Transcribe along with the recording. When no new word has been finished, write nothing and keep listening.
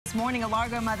This morning, a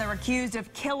Largo mother accused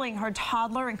of killing her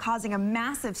toddler and causing a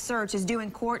massive search is due in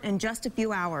court in just a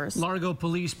few hours. Largo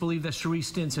police believe that Cherie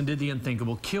Stinson did the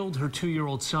unthinkable, killed her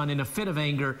 2-year-old son in a fit of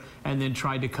anger and then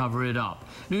tried to cover it up.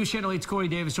 News Channel 8's Corey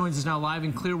Davis joins us now live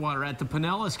in Clearwater at the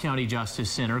Pinellas County Justice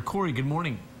Center. Corey, good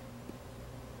morning.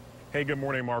 Hey, good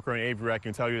morning, Marco and Avery. I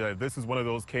can tell you that this is one of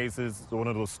those cases, one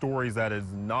of those stories that is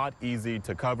not easy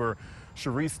to cover.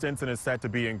 Cherie Stinson is set to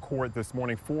be in court this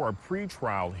morning for a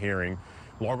pretrial hearing.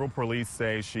 Largo police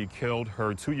say she killed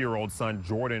her 2-year-old son,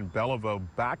 Jordan Beliveau,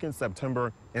 back in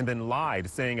September and then lied,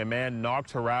 saying a man knocked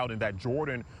her out and that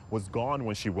Jordan was gone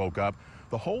when she woke up.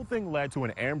 The whole thing led to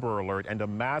an Amber Alert and a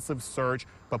massive search,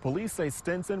 but police say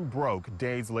Stinson broke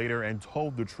days later and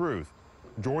told the truth.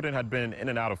 Jordan had been in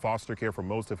and out of foster care for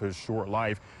most of his short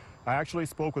life. I actually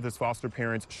spoke with his foster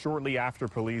parents shortly after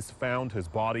police found his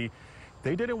body.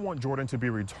 They didn't want Jordan to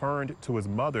be returned to his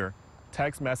mother.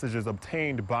 Text messages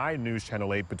obtained by News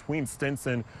Channel 8 between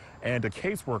Stinson and a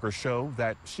caseworker show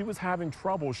that she was having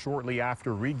trouble shortly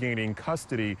after regaining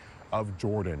custody of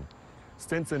Jordan.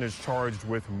 Stinson is charged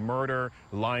with murder,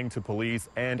 lying to police,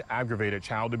 and aggravated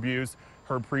child abuse.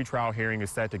 Her pretrial hearing is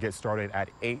set to get started at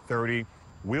 8:30.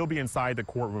 We'll be inside the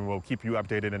courtroom. We'll keep you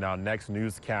updated in our next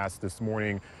newscast this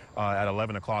morning at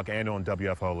 11 o'clock and on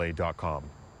WFLA.com.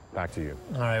 Back to you.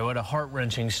 All right, what a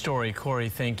heart-wrenching story. Corey,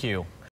 thank you.